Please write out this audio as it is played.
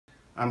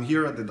I'm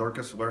here at the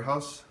Dorcas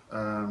warehouse.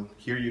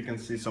 Here you can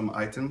see some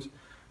items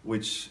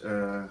which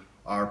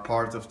are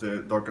part of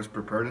the Dorcas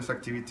preparedness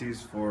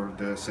activities for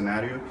the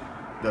scenario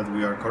that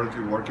we are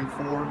currently working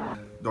for.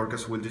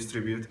 Dorcas will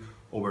distribute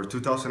over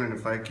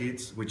 2,005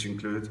 kits, which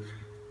include,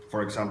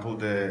 for example,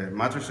 the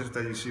mattresses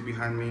that you see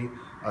behind me,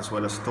 as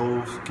well as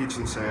stoves,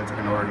 kitchen set,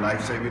 and other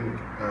life-saving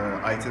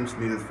items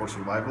needed for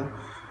survival.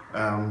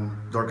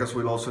 Dorcas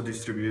will also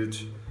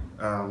distribute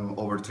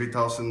over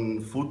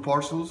 3,000 food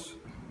parcels.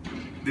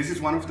 This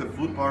is one of the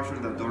food parcels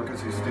that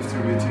Dorcas is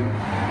distributing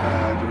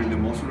during the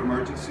Mosul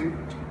emergency.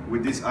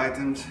 With these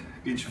items,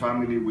 each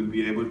family will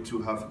be able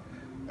to have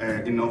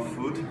enough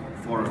food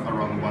for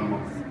around 1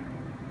 month.